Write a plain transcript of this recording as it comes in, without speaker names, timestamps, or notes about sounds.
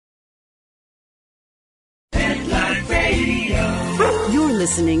You're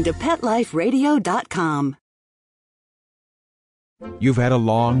listening to PetLifeRadio.com. You've had a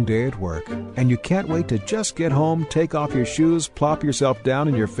long day at work, and you can't wait to just get home, take off your shoes, plop yourself down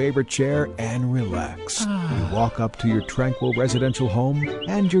in your favorite chair, and relax. You walk up to your tranquil residential home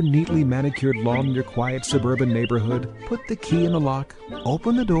and your neatly manicured lawn in your quiet suburban neighborhood, put the key in the lock,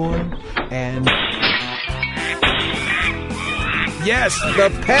 open the door, and... yes, the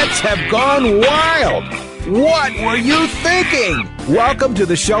pets have gone wild! What were you thinking? Welcome to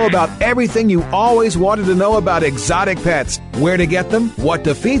the show about everything you always wanted to know about exotic pets. Where to get them, what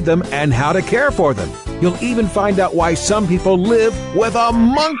to feed them, and how to care for them. You'll even find out why some people live with a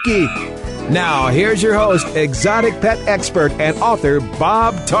monkey. Now, here's your host, exotic pet expert and author,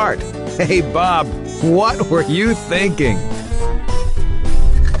 Bob Tarte. Hey, Bob, what were you thinking?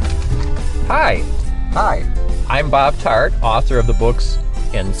 Hi, I'm Bob Tarte, author of the books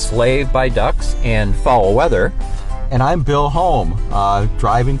Enslaved by Ducks and Foul Weather. And I'm Bill Holm,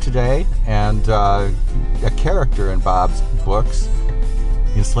 driving today, and a character in Bob's books,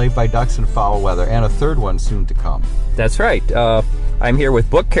 Enslaved by Ducks and Foul Weather, and a third one soon to come. That's right. I'm here with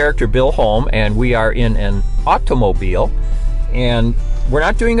book character Bill Holm, and we are in an automobile. And we're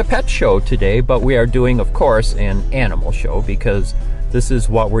not doing a pet show today, but we are doing, of course, an animal show, because this is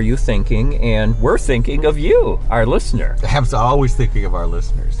What Were You Thinking? And we're thinking of you, our listener. I'm always thinking of our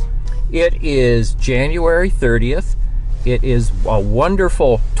listeners. It is January 30th. It is a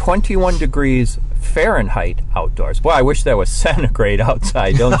wonderful 21 degrees Fahrenheit outdoors. Boy, I wish that was centigrade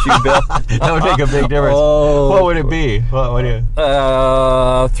outside, don't you, Bill? That would make a big difference. Oh. What would it be? What would it?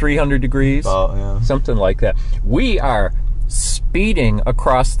 300 degrees. Oh, yeah. Something like that. We are speeding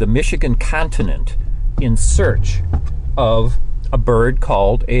across the Michigan continent in search of a bird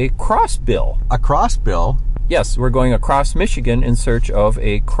called a crossbill. A crossbill? Yes, we're going across Michigan in search of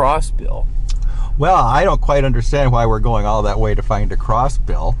a crossbill. Well, I don't quite understand why we're going all that way to find a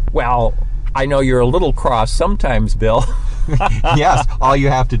crossbill. Well, I know you're a little cross sometimes, Bill. Yes, all you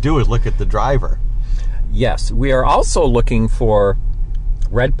have to do is look at the driver. Yes, we are also looking for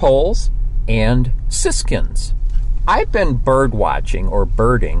redpolls and siskins. I've been bird watching, or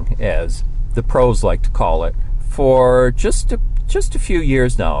birding, as the pros like to call it, for just a few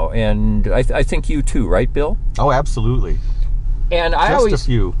years now, and I think you too, right, Bill? Oh, absolutely. And a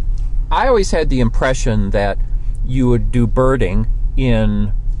few. I always had the impression that you would do birding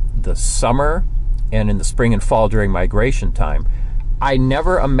in the summer and in the spring and fall during migration time. I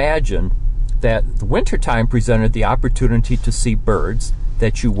never imagined that the wintertime presented the opportunity to see birds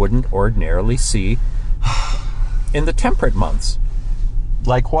that you wouldn't ordinarily see in the temperate months.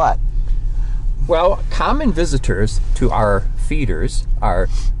 Like what? Well, common visitors to our feeders are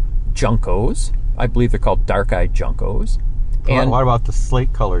juncos. I believe they're called dark-eyed juncos. And what about the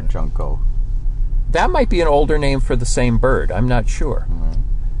slate-colored junco? That might be an older name for the same bird. I'm not sure. Mm-hmm.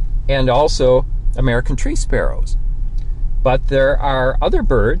 And also American tree sparrows. But there are other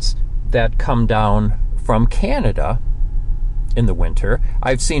birds that come down from Canada in the winter.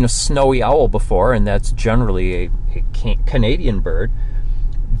 I've seen a snowy owl before, and that's generally a Canadian bird.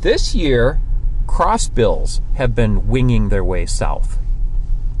 This year, crossbills have been winging their way south.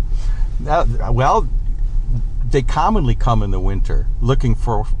 Well, they commonly come in the winter, looking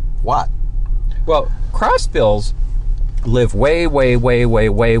for what? Well, crossbills live way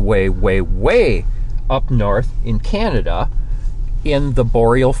up north in Canada in the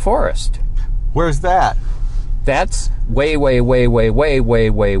boreal forest. Where's that? That's way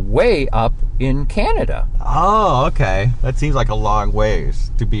up in Canada. Oh, okay. That seems like a long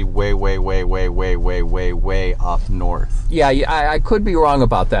ways to be way up north. Yeah, I could be wrong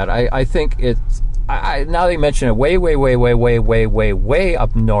about that. I think it's, now that you mention it, way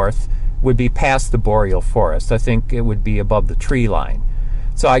up north would be past the boreal forest. I think it would be above the tree line.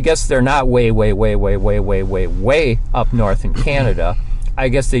 So I guess they're not way up north in Canada. I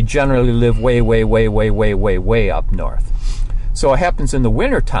guess they generally live way up north. So what happens in the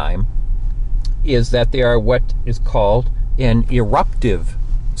wintertime is that they are what is called an eruptive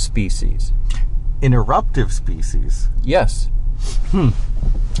species. An eruptive species? Yes.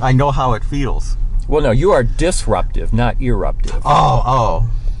 I know how it feels. Well, no, you are disruptive, not eruptive. Oh.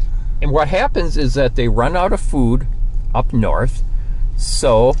 And what happens is that they run out of food up north,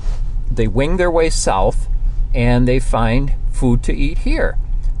 so they wing their way south, and they find food to eat here.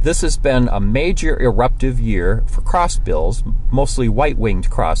 This has been a major eruptive year for crossbills, mostly white-winged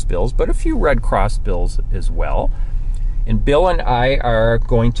crossbills, but a few red crossbills as well. And Bill and I are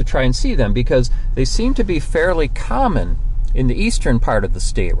going to try and see them because they seem to be fairly common in the eastern part of the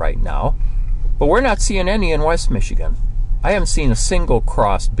state right now, but we're not seeing any in West Michigan. I haven't seen a single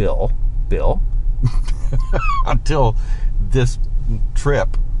crossbill, Bill. Until this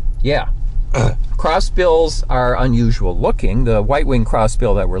trip. Yeah. Crossbills are unusual looking. The white-winged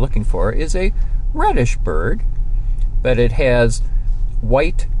crossbill that we're looking for is a reddish bird, but it has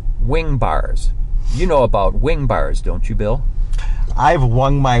white wing bars. You know about wing bars, don't you, Bill? I've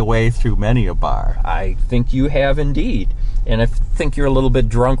wung my way through many a bar. I think you have indeed. And I think you're a little bit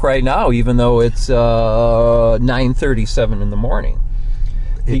drunk right now, even though it's 9:37 in the morning.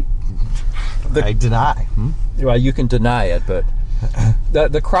 I deny. Well, you can deny it, but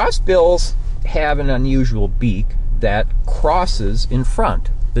the crossbills have an unusual beak that crosses in front.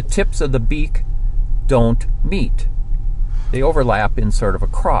 The tips of the beak don't meet. They overlap in sort of a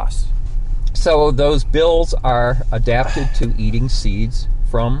cross. So those bills are adapted to eating seeds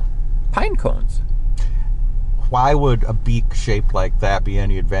from pine cones. Why would a beak shaped like that be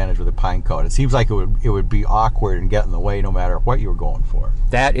any advantage with a pine cone? It seems like it would be awkward and get in the way no matter what you were going for.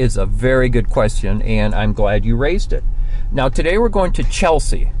 That is a very good question, and I'm glad you raised it. Now, today we're going to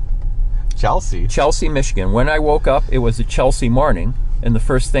Chelsea. Chelsea, Michigan. When I woke up, it was a Chelsea morning, and the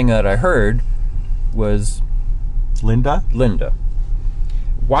first thing that I heard was Linda.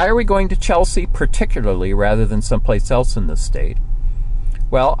 Why are we going to Chelsea particularly rather than someplace else in the state?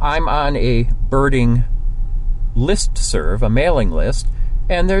 Well, I'm on a birding listserv, a mailing list,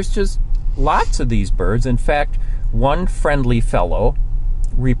 and there's just lots of these birds. In fact, one friendly fellow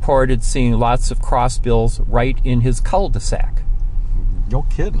reported seeing lots of crossbills right in his cul-de-sac. No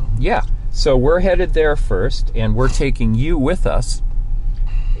kidding. Yeah. So we're headed there first, and we're taking you with us.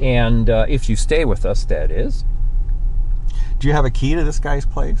 And if you stay with us, that is. Do you have a key to this guy's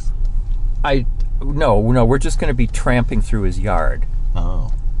place? No, we're just going to be tramping through his yard.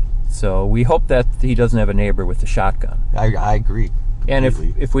 Oh. So we hope that he doesn't have a neighbor with a shotgun. I agree. And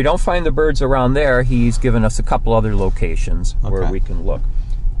if we don't find the birds around there, he's given us a couple other locations where we can look.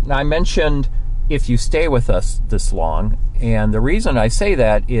 Now, I mentioned if you stay with us this long, and the reason I say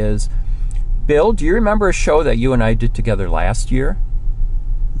that is, Bill, do you remember a show that you and I did together last year?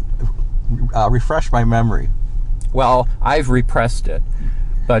 Refresh my memory. Well, I've repressed it.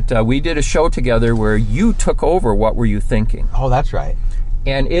 But we did a show together where you took over What Were You Thinking? Oh, that's right.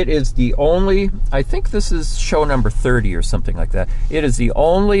 And it is the only, I think this is show number 30 or something like that. It is the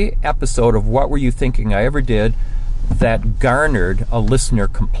only episode of What Were You Thinking I ever did that garnered a listener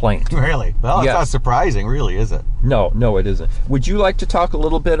complaint. Really? Well, it's not surprising, really, is it? No, it isn't. Would you like to talk a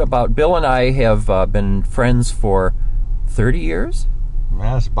little bit about, Bill and I have been friends for 30 years?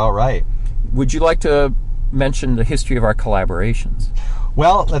 That's about right. Would you like to mention the history of our collaborations?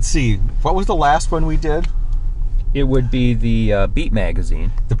 Well, let's see. What was the last one we did? It would be the Beat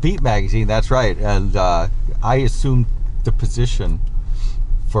magazine. The Beat magazine, that's right. And I assumed the position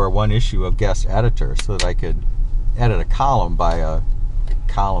for one issue of guest editor so that I could edit a column by a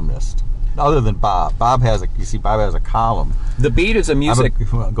columnist. Other than Bob. Bob has a column. The Beat is a music...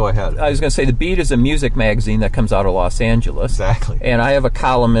 Go ahead. I was going to say, The Beat is a music magazine that comes out of Los Angeles. Exactly. And I have a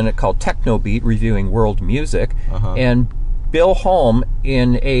column in it called Techno Beat, reviewing world music. And Bill Holm,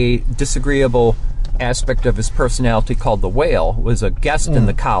 in a disagreeable aspect of his personality called the Whale, was a guest in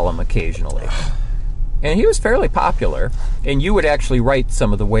the column occasionally. And he was fairly popular, and you would actually write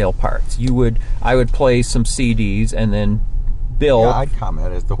some of the Whale parts. I would play some CDs, and then Bill... Yeah, I'd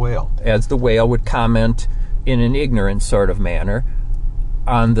comment as the Whale. As the Whale would comment in an ignorant sort of manner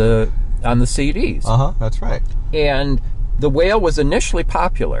on the CDs. That's right. And the Whale was initially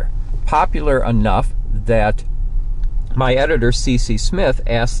popular enough that my editor, C.C. Smith,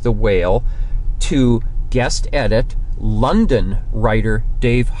 asked the Whale to guest edit London writer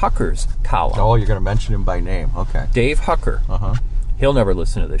Dave Hucker's column. Oh, you're going to mention him by name. Okay. Dave Hucker. He'll never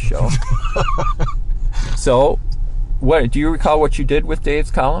listen to this show. So, do you recall what you did with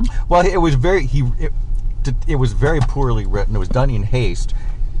Dave's column? Well, it was very poorly written. It was done in haste.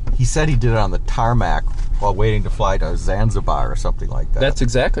 He said he did it on the tarmac while waiting to fly to Zanzibar or something like that. That's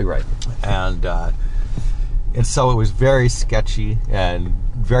exactly right. And so it was very sketchy and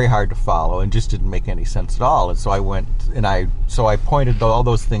very hard to follow and just didn't make any sense at all. And so I went and I pointed all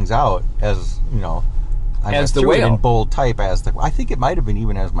those things out as, as the Whale. It in bold type I think it might have been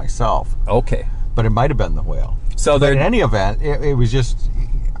even as myself. Okay. But it might have been the Whale. But in any event, it was just...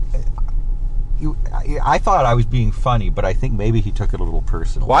 I thought I was being funny, but I think maybe he took it a little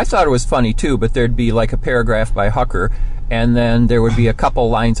personal. Well, I thought it was funny too, but there'd be like a paragraph by Hucker, and then there would be a couple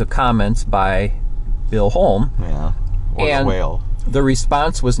lines of comments by Bill Holm. Yeah, or the Whale. The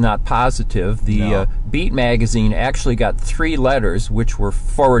response was not positive. The Beat magazine actually got 3 letters, which were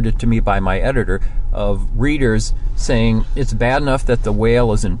forwarded to me by my editor, of readers saying it's bad enough that the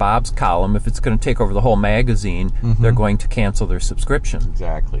Whale is in Bob's column. If it's going to take over the whole magazine, they're going to cancel their subscription.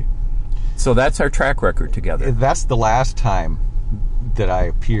 Exactly. So that's our track record together. That's the last time that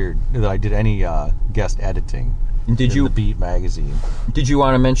I did any guest editing in the Beat magazine. Did you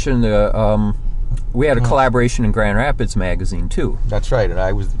want to mention the? We had a collaboration in Grand Rapids magazine too. That's right, and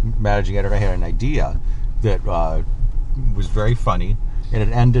I was managing editor. I had an idea that was very funny, and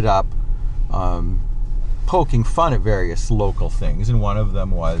it ended up poking fun at various local things, and one of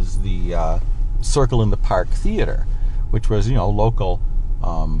them was the Circle in the Park Theater, which was local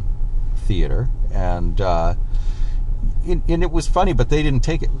theater, and it was funny, but they didn't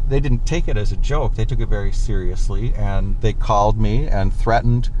take it as a joke. They took it very seriously, and they called me and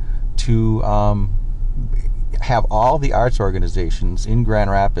threatened to have all the arts organizations in Grand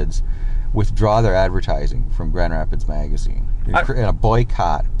Rapids withdraw their advertising from Grand Rapids magazine, and a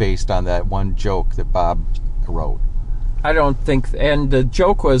boycott based on that one joke that Bob wrote. I don't think, and the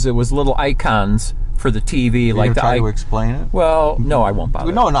joke was it was little icons for the TV. You're like try to explain it? Well, no, I won't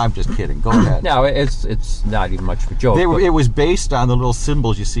bother. No, I'm just kidding. Go ahead. No, it's not even much of a joke. It was based on the little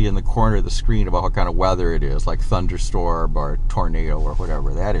symbols you see in the corner of the screen about what kind of weather it is, like thunderstorm or tornado or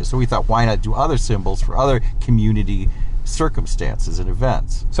whatever that is. So we thought, why not do other symbols for other community circumstances and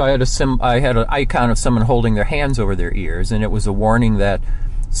events? So I had an icon of someone holding their hands over their ears, and it was a warning that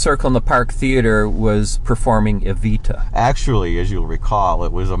Circle in the Park Theater was performing Evita. Actually, as you'll recall,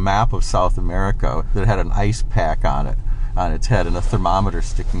 it was a map of South America that had an ice pack on its head and a thermometer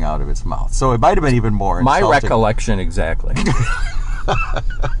sticking out of its mouth. So it might have been even more insulting. My recollection, exactly.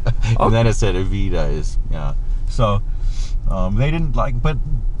 And then it said Evita So they didn't like, but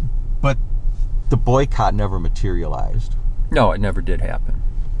the boycott never materialized. No, it never did happen.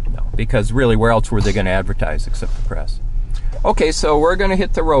 No, because really, where else were they going to advertise except the press? Okay, so we're going to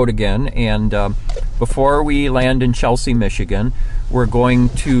hit the road again, and before we land in Chelsea, Michigan, we're going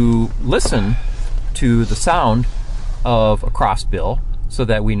to listen to the sound of a crossbill so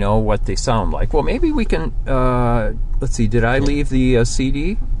that we know what they sound like. Well, maybe we can, let's see, did I leave the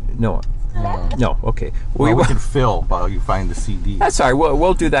CD? No. No, okay. Well, we can fill while you find the CD. That's all right.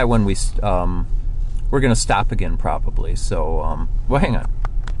 We'll do that when we're going to stop again probably, so, well, hang on.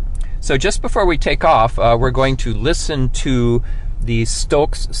 So just before we take off, we're going to listen to the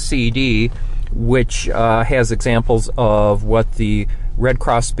Stokes CD, which has examples of what the red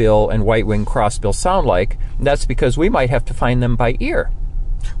crossbill and white-winged crossbill sound like. And that's because we might have to find them by ear.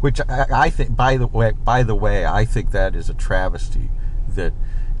 Which I think, by the way, I think that is a travesty that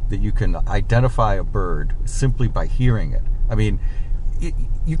you can identify a bird simply by hearing it. I mean,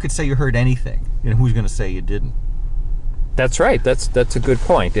 you could say you heard anything, and who's going to say you didn't? That's right. That's a good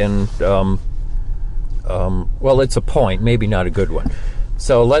point, and well, it's a point, maybe not a good one.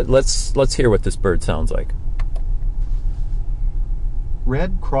 So let's hear what this bird sounds like.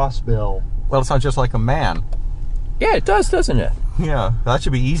 Red crossbill. Well, it sounds just like a man. Yeah, it does, doesn't it? Yeah, that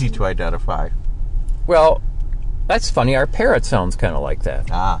should be easy to identify. Well, that's funny. Our parrot sounds kind of like that.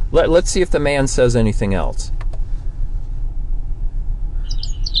 Ah. Let's see if the man says anything else.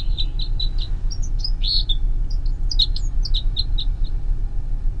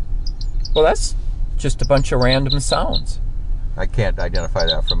 Well, that's just a bunch of random sounds. I can't identify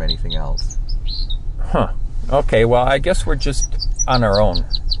that from anything else. Huh. Okay, well, I guess we're just on our own.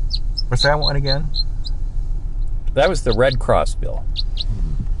 What's that one again? That was the red crossbill.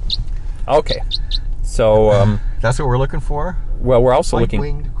 Okay. So, that's what we're looking for? Well, we're also looking...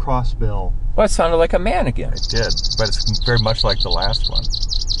 White-winged crossbill. Well, it sounded like a man again. It did, but it's very much like the last one.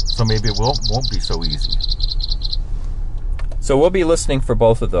 So maybe it won't be so easy. So we'll be listening for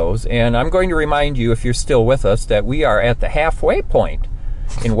both of those, and I'm going to remind you, if you're still with us, that we are at the halfway point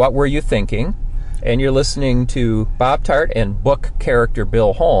in What Were You Thinking? And you're listening to Bob Tarte and book character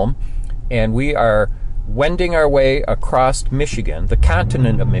Bill Holm, and we are wending our way across Michigan, the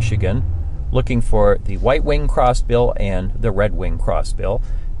continent of Michigan, looking for the white-winged crossbill and the red-winged crossbill.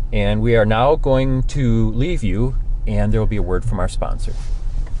 And we are now going to leave you, and there will be a word from our sponsor.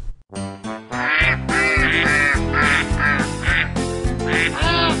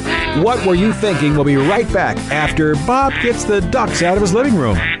 What Were You Thinking? We'll be right back after Bob gets the ducks out of his living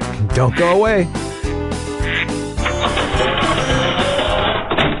room. Don't go away.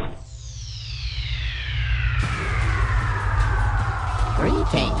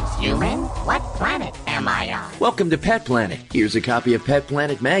 Greetings, human. What planet am I on? Welcome to Pet Planet. Here's a copy of Pet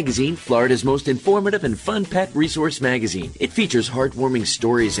Planet Magazine, Florida's most informative and fun pet resource magazine. It features heartwarming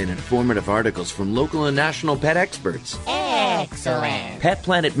stories and informative articles from local and national pet experts. Excellent. Pet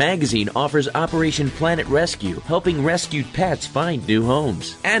Planet Magazine offers Operation Planet Rescue, helping rescued pets find new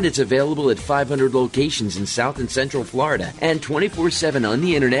homes. And it's available at 500 locations in South and Central Florida and 24/7 on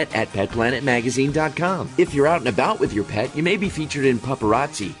the internet at petplanetmagazine.com. If you're out and about with your pet, you may be featured in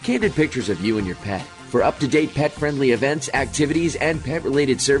Paparazzi, candid pictures of you and your pet. For up-to-date pet-friendly events, activities, and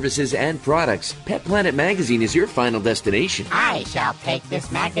pet-related services and products, Pet Planet Magazine is your final destination. I shall take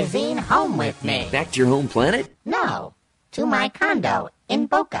this magazine home with me. Back to your home planet? No, to my condo in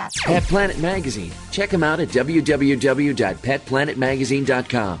Boca. Pet Planet Magazine. Check them out at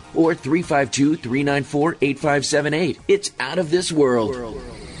www.petplanetmagazine.com or 352-394-8578. It's out of this world.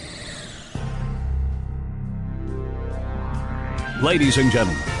 Ladies and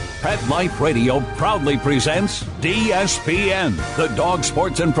gentlemen, Pet Life Radio proudly presents DSPN, the Dog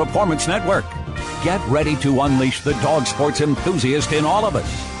Sports and Performance Network. Get ready to unleash the dog sports enthusiast in all of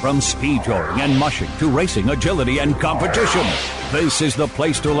us. From speed joring and mushing to racing, agility, and competition. This is the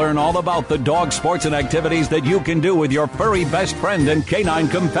place to learn all about the dog sports and activities that you can do with your furry best friend and canine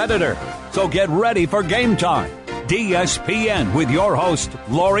competitor. So get ready for game time. DSPN with your host,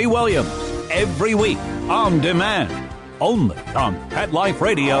 Lori Williams. Every week, on demand. Only on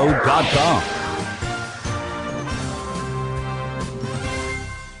PetLifeRadio.com.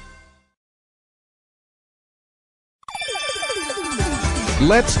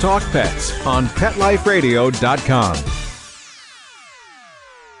 Let's Talk Pets on PetLifeRadio.com.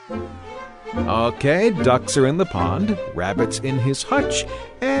 Okay, ducks are in the pond, rabbits in his hutch,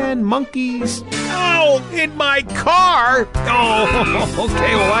 and monkeys... Oh, in my car! Oh,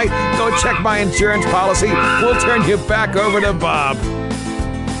 okay, well, I go check my insurance policy. We'll turn you back over to Bob.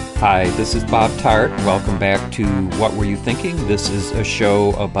 Hi, this is Bob Tarte. Welcome back to What Were You Thinking? This is a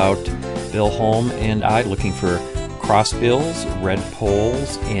show about Bill Holm and I looking for crossbills, red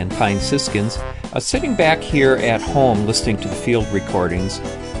poles, and pine siskins. Sitting back here at home listening to the field recordings,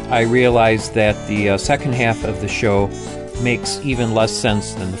 I realized that the second half of the show makes even less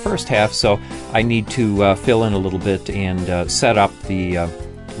sense than the first half, so I need to fill in a little bit and set up the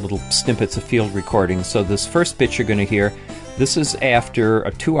little snippets of field recordings. So this first bit you're going to hear, this is after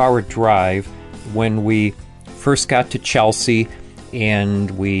a 2-hour drive when we first got to Chelsea,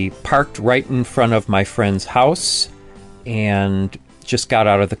 and we parked right in front of my friend's house and just got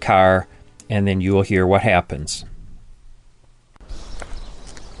out of the car, and then you'll hear what happens.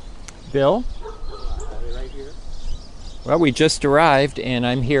 Bill? Right here? Well, we just arrived, and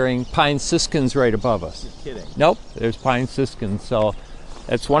I'm hearing pine siskins right above us. You're kidding. Nope, there's pine siskins, so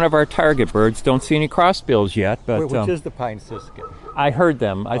that's one of our target birds. Don't see any crossbills yet, but... Which is the pine siskin? I heard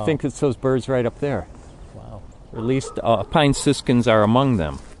them. I think it's those birds right up there. Wow. Or at least pine siskins are among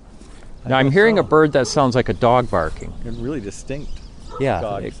them. Now, I'm hearing a bird that sounds like a dog barking. A really distinct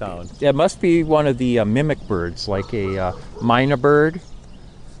Yeah, sound. It must be one of the mimic birds, like a myna bird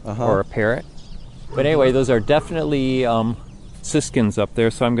or a parrot. But anyway, those are definitely siskins up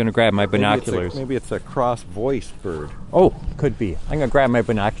there, so I'm going to grab my binoculars. Maybe it's a cross-voiced bird. Oh, could be. I'm going to grab my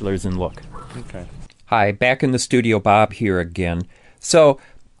binoculars and look. Okay. Hi, back in the studio, Bob here again. So,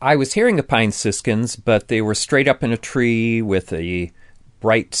 I was hearing the pine siskins, but they were straight up in a tree with a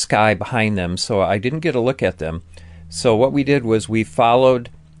bright sky behind them, so I didn't get a look at them. So what we did was we followed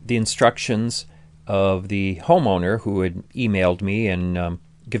the instructions of the homeowner who had emailed me and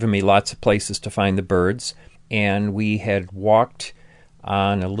given me lots of places to find the birds, and we had walked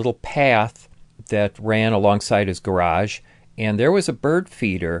on a little path that ran alongside his garage, and there was a bird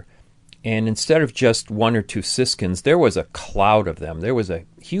feeder, and instead of just one or two siskins, there was a cloud of them. There was a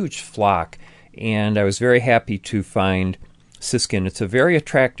huge flock, and I was very happy to find siskin. It's a very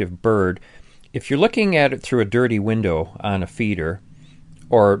attractive bird. If you're looking at it through a dirty window on a feeder,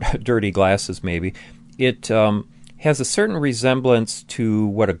 or dirty glasses maybe, it has a certain resemblance to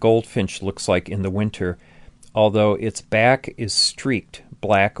what a goldfinch looks like in the winter, although its back is streaked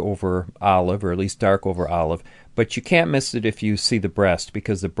black over olive, or at least dark over olive. But you can't miss it if you see the breast,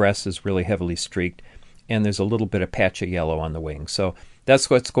 because the breast is really heavily streaked, and there's a little bit of patch of yellow on the wing. So that's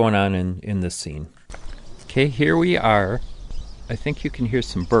what's going on in this scene. Okay, here we are. I think you can hear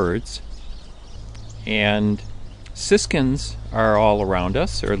some birds. And siskins are all around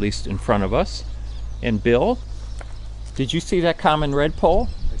us, or at least in front of us. And Bill, did you see that common redpoll?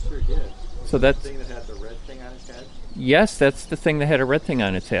 I sure did. So that's the thing that had the red thing on its head? Yes, that's the thing that had a red thing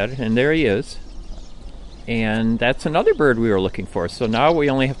on its head, and there he is. And that's another bird we were looking for. So now we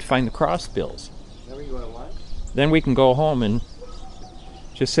only have to find the crossbills. Then we go to lunch? Then we can go home and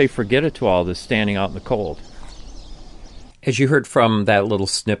just say forget it to all this standing out in the cold. As you heard from that little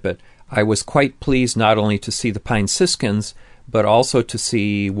snippet, I was quite pleased not only to see the pine siskins, but also to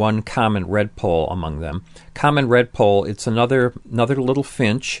see one common redpoll among them. Common redpoll, it's another little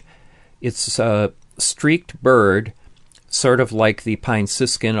finch. It's a streaked bird, sort of like the pine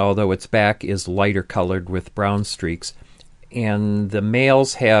siskin, although its back is lighter colored with brown streaks. And the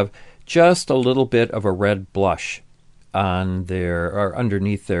males have just a little bit of a red blush on their, or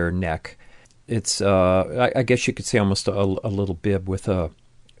underneath their neck. It's, I guess you could say almost a little bib with a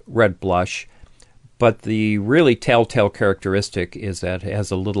red blush. But the really telltale characteristic is that it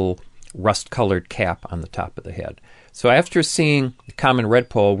has a little rust-colored cap on the top of the head. So after seeing the common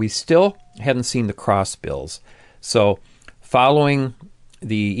redpoll, we still hadn't seen the crossbills. So following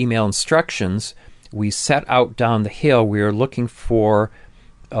the email instructions, we set out down the hill. We were looking for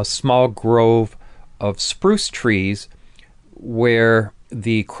a small grove of spruce trees where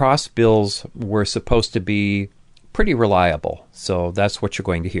the crossbills were supposed to be pretty reliable. So that's what you're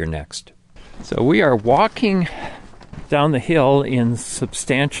going to hear next. So we are walking down the hill in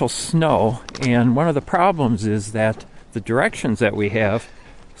substantial snow, and one of the problems is that the directions that we have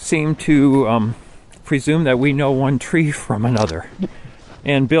seem to presume that we know one tree from another.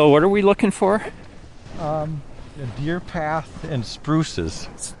 And Bill, what are we looking for? A deer path and spruces.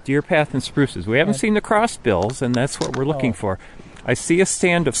 Deer path and spruces. We haven't seen the crossbills, and that's what we're looking for. I see a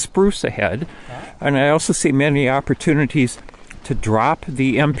stand of spruce ahead, and I also see many opportunities to drop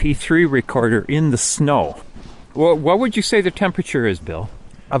the MP3 recorder in the snow. Well, what would you say the temperature is, Bill?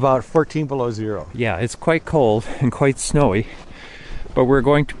 About 14 below zero. Yeah, it's quite cold and quite snowy, but we're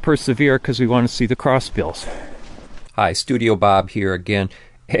going to persevere because we want to see the crossbills. Hi, Studio Bob here again.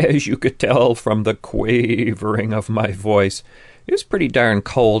 As you could tell from the quavering of my voice, it was pretty darn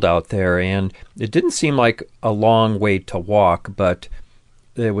cold out there, and it didn't seem like a long way to walk, but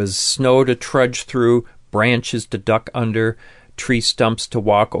there was snow to trudge through, branches to duck under, tree stumps to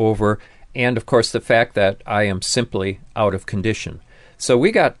walk over, and of course the fact that I am simply out of condition. So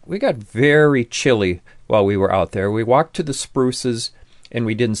we got very chilly while we were out there. We walked to the spruces and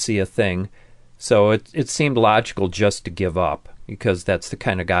we didn't see a thing. So it seemed logical just to give up, because that's the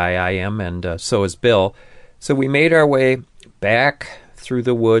kind of guy I am, and so is Bill. So we made our way back through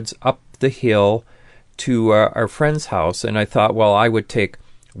the woods, up the hill to our friend's house, and I thought, well, I would take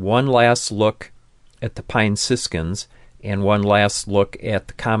one last look at the pine siskins and one last look at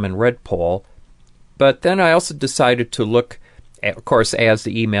the common redpoll. But then I also decided to look, of course, as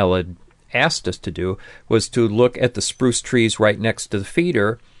the email had asked us to do, was to look at the spruce trees right next to the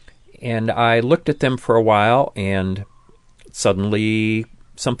feeder. And I looked at them for a while, and suddenly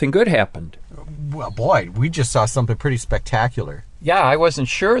something good happened. Well, boy, we just saw something pretty spectacular. Yeah, I wasn't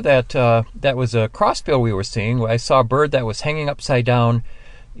sure that that was a crossbill we were seeing. I saw a bird that was hanging upside down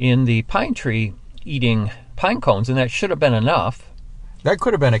in the pine tree eating pine cones, and that should have been enough. That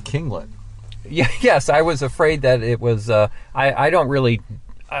could have been a kinglet. Yeah, yes, I was afraid that it was.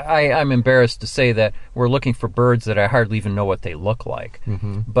 I'm embarrassed to say that we're looking for birds that I hardly even know what they look like.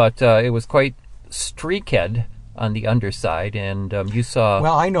 Mm-hmm. But it was quite streaked on the underside, and you saw...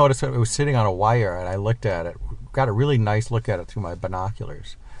 Well, I noticed it was sitting on a wire, and I looked at it. Got a really nice look at it through my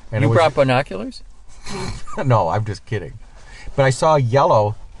binoculars. And you brought binoculars? No, I'm just kidding. But I saw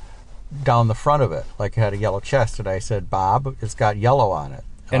yellow down the front of it, like it had a yellow chest, and I said, Bob, it's got yellow on it.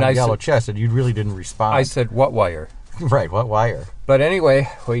 And yellow chest, and you really didn't respond. I said, what wire? Right, what wire? But anyway,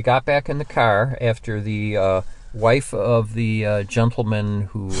 we got back in the car after the wife of the gentleman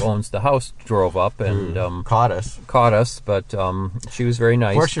who owns the house drove up and caught us. But she was very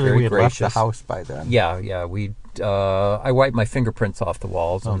nice. Fortunately, very we had gracious. left the house by then. Yeah. I wiped my fingerprints off the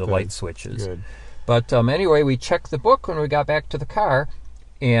walls and the good. light switches. Good. But anyway, we checked the book when we got back to the car,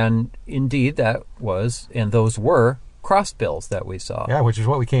 and indeed those were crossbills that we saw. Yeah, which is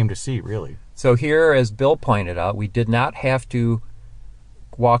what we came to see, really. So here, as Bill pointed out, we did not have to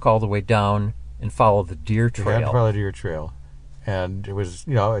walk all the way down and follow the deer trail. We had to follow the deer trail. And it was,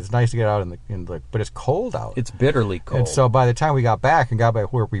 it's nice to get out in the but it's cold out. It's bitterly cold. And so by the time we got back and got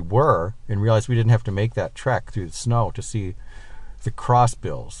back where we were and realized we didn't have to make that trek through the snow to see the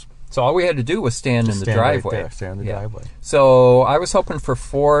crossbills. So all we had to do was stand in the driveway. Stand in the driveway. So I was hoping for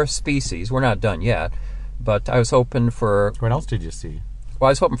 4 species. We're not done yet. But I was hoping for... What else did you see? Well,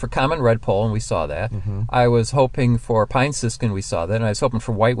 I was hoping for common redpoll, and we saw that. Mm-hmm. I was hoping for pine siskin, we saw that. And I was hoping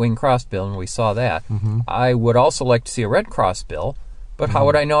for white-winged crossbill, and we saw that. Mm-hmm. I would also like to see a red crossbill, but how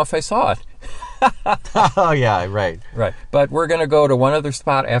would I know if I saw it? Oh, yeah, right. Right. But we're going to go to one other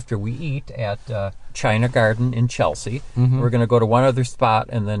spot after we eat at China Garden in Chelsea. Mm-hmm. We're going to go to one other spot,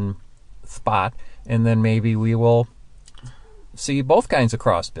 and then maybe we will see both kinds of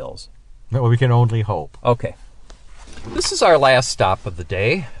crossbills. Well, we can only hope. Okay. This is our last stop of the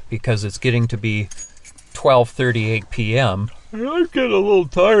day because it's getting to be 12:38 p.m. and I'm getting a little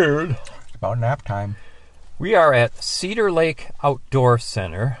tired. It's about nap time. We are at Cedar Lake Outdoor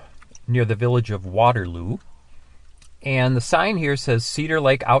Center near the village of Waterloo. And the sign here says Cedar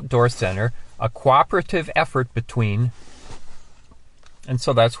Lake Outdoor Center, a cooperative effort between... And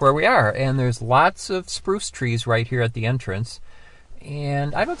so that's where we are. And there's lots of spruce trees right here at the entrance.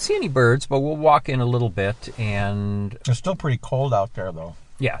 And I don't see any birds, but we'll walk in a little bit. And It's still pretty cold out there, though.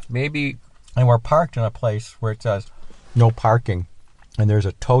 yeah, maybe. And we're parked in a place where it says no parking, and there's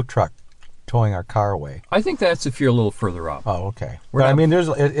a tow truck towing our car away. I think that's if you're a little further up. Oh, okay. We're But I not-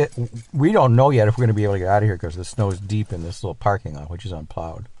 mean, we don't know yet if we're going to be able to get out of here because the snow is deep in this little parking lot, which is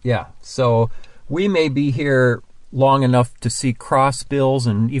unplowed. Yeah, so we may be here long enough to see crossbills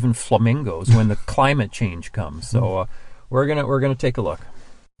and even flamingos when the climate change comes. So we're gonna take a look.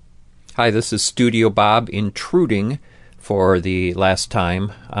 Hi, this is Studio Bob intruding for the last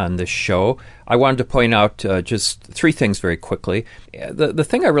time on this show. I wanted to point out just three things very quickly. The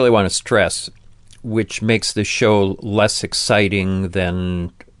thing I really want to stress, which makes this show less exciting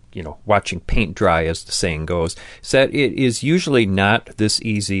than watching paint dry, as the saying goes, is that it is usually not this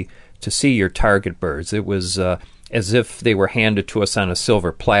easy to see your target birds. It was as if they were handed to us on a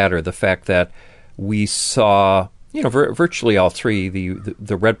silver platter. The fact that we saw, virtually all three,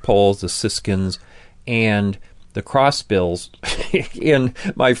 the red poles, the siskins, and the crossbills in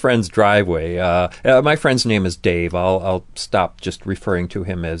my friend's driveway. My friend's name is Dave. I'll stop just referring to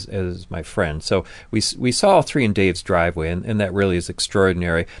him as my friend. So we saw all three in Dave's driveway, and that really is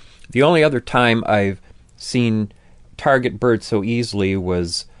extraordinary. The only other time I've seen target birds so easily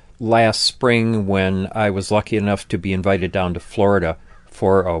was last spring when I was lucky enough to be invited down to Florida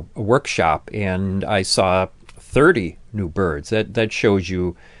for a workshop, and I saw 30 new birds. That shows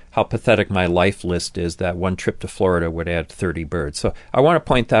you how pathetic my life list is, that one trip to Florida would add 30 birds. So I want to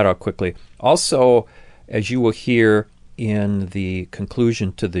point that out quickly. Also, as you will hear in the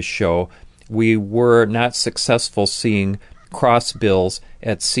conclusion to this show, we were not successful seeing crossbills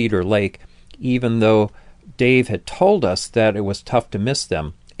at Cedar Lake, even though Dave had told us that it was tough to miss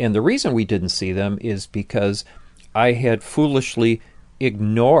them. And the reason we didn't see them is because I had foolishly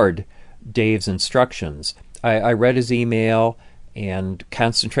ignored Dave's instructions. I read his email and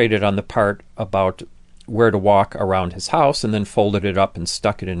concentrated on the part about where to walk around his house, and then folded it up and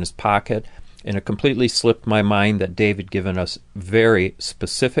stuck it in his pocket. And it completely slipped my mind that Dave had given us very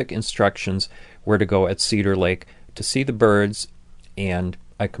specific instructions where to go at Cedar Lake to see the birds, and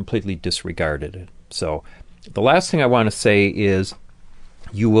I completely disregarded it. So the last thing I want to say is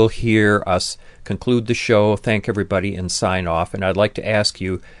you will hear us conclude the show, thank everybody, and sign off. And I'd like to ask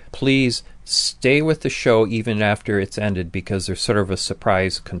you, please stay with the show even after it's ended, because there's sort of a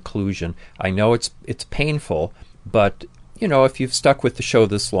surprise conclusion. I know it's painful, but if you've stuck with the show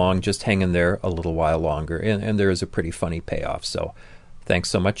this long, just hang in there a little while longer, and there is a pretty funny payoff. So thanks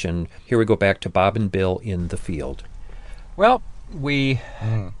so much, and here we go back to Bob and Bill in the field. Well, we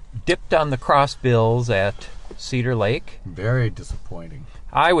dipped on the crossbills at Cedar Lake. Very disappointing.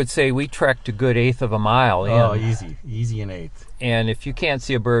 I would say we trekked a good eighth of a mile in. Oh, easy an eighth. And if you can't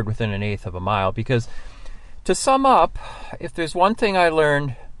see a bird within an eighth of a mile, because to sum up, if there's one thing I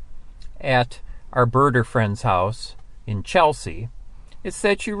learned at our birder friend's house in Chelsea, it's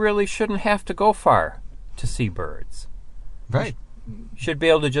that you really shouldn't have to go far to see birds. Right. You should be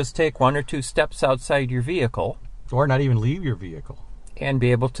able to just take one or two steps outside your vehicle. Or not even leave your vehicle. And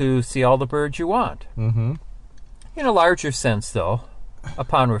be able to see all the birds you want. Mm-hmm. In a larger sense, though,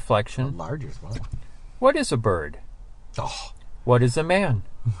 upon reflection, Large as well. what is a bird? Oh. What is a man?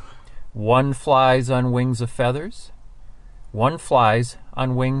 One flies on wings of feathers. One flies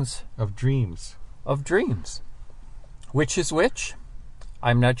on wings Of dreams. of dreams. Which is which?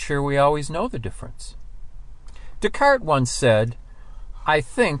 I'm not sure we always know the difference. Descartes once said, I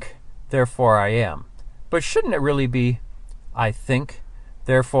think, therefore I am. But shouldn't it really be, I think,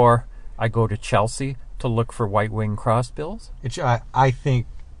 therefore I go to Chelsea to look for white-winged crossbills? I think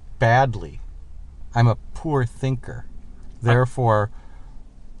badly. I'm a poor thinker. Therefore,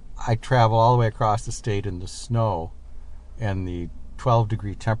 I travel all the way across the state in the snow and the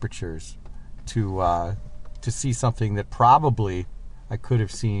 12-degree temperatures to see something that probably I could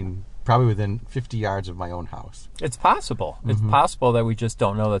have seen probably within 50 yards of my own house. It's possible. Mm-hmm. It's possible that we just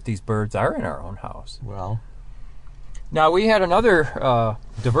don't know that these birds are in our own house. Well, now, we had another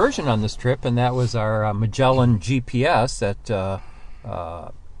diversion on this trip, and that was our Magellan GPS that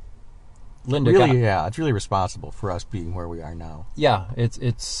Linda got. Yeah, it's really responsible for us being where we are now. Yeah, it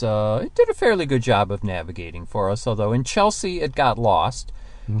did a fairly good job of navigating for us, although in Chelsea it got lost.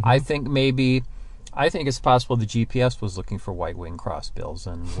 Mm-hmm. I think it's possible the GPS was looking for white-winged crossbills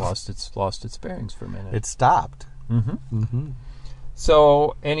and lost its bearings for a minute. It stopped. Mm-hmm. Mm-hmm.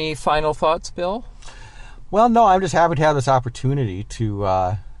 So, any final thoughts, Bill? Well, no, I'm just happy to have this opportunity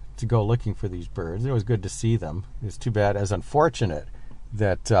to go looking for these birds. It was good to see them. It's too bad, as unfortunate,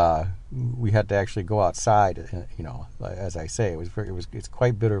 that we had to actually go outside. As I say, it's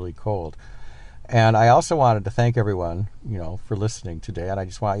quite bitterly cold. And I also wanted to thank everyone, for listening today. And I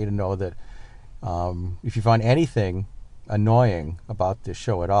just want you to know that if you find anything annoying about this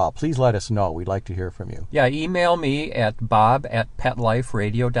show at all, please let us know. We'd like to hear from you. Yeah, email me at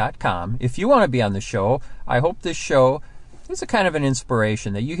bob@petliferadio.com. If you want to be on the show, I hope this show is a kind of an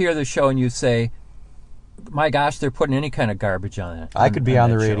inspiration, that you hear the show and you say, my gosh, they're putting any kind of garbage on it. I could be on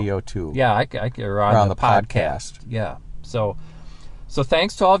the radio, too. Yeah, I could, or on the podcast. Yeah, so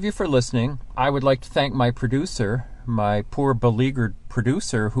thanks to all of you for listening. I would like to thank my producer, my poor beleaguered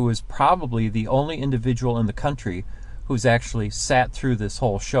producer, who is probably the only individual in the country who's actually sat through this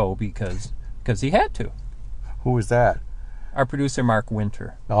whole show because he had to. Who was that? Our producer, Mark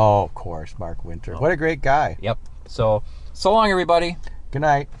Winter. Oh, of course, Mark Winter. What a great guy. Yep. So long, everybody. Good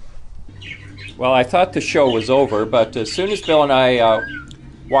night. Well, I thought the show was over, but as soon as Bill and I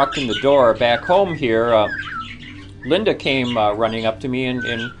walked in the door back home here, Linda came running up to me,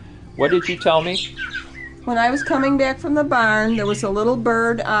 and what did you tell me? When I was coming back from the barn, there was a little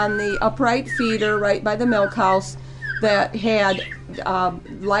bird on the upright feeder right by the milk house that had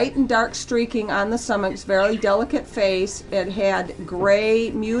light and dark streaking on the stomach, very delicate face. It had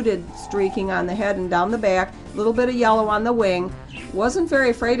gray muted streaking on the head and down the back, a little bit of yellow on the wing. Wasn't very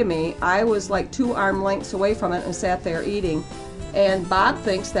afraid of me. I was like 2 arm lengths away from it and sat there eating. And Bob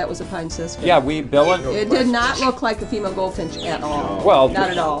thinks that was a pine siskin. Yeah, Bill and... It did not look like a female goldfinch at all. Well, not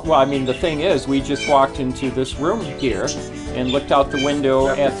at all. Well, I mean, the thing is, we just walked into this room here and looked out the window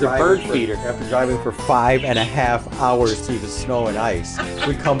at the bird feeder. After driving for 5.5 hours through the snow and ice,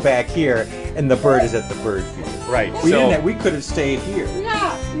 we come back here, and the bird is at the bird feeder. Right. We could have stayed here.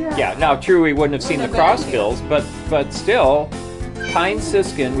 Yeah, now, true, we wouldn't have seen the Crossbills, but still... Pine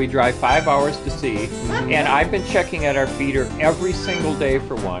siskin, we drive 5 hours to see, and I've been checking at our feeder every single day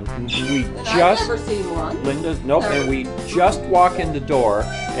for one. I've never seen one. Linda's, nope, and we just walk in the door,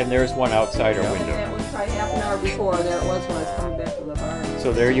 and there's one outside our window. And we tried half an hour before, there it was when I was coming back from the barn.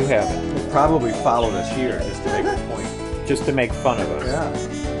 So there you have it. They probably followed us here just to make a point. Just to make fun of us.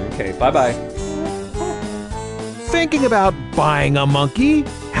 Yeah. Okay, bye-bye. Thinking about buying a monkey?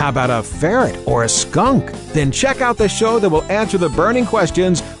 How about a ferret or a skunk? Then check out the show that will answer the burning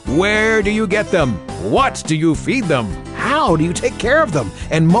questions. Where do you get them? What do you feed them? How do you take care of them?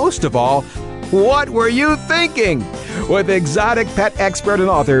 And most of all, what were you thinking? With exotic pet expert and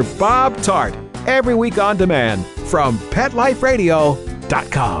author Bob Tarte. Every week on demand from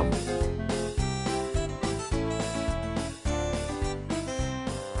PetLifeRadio.com.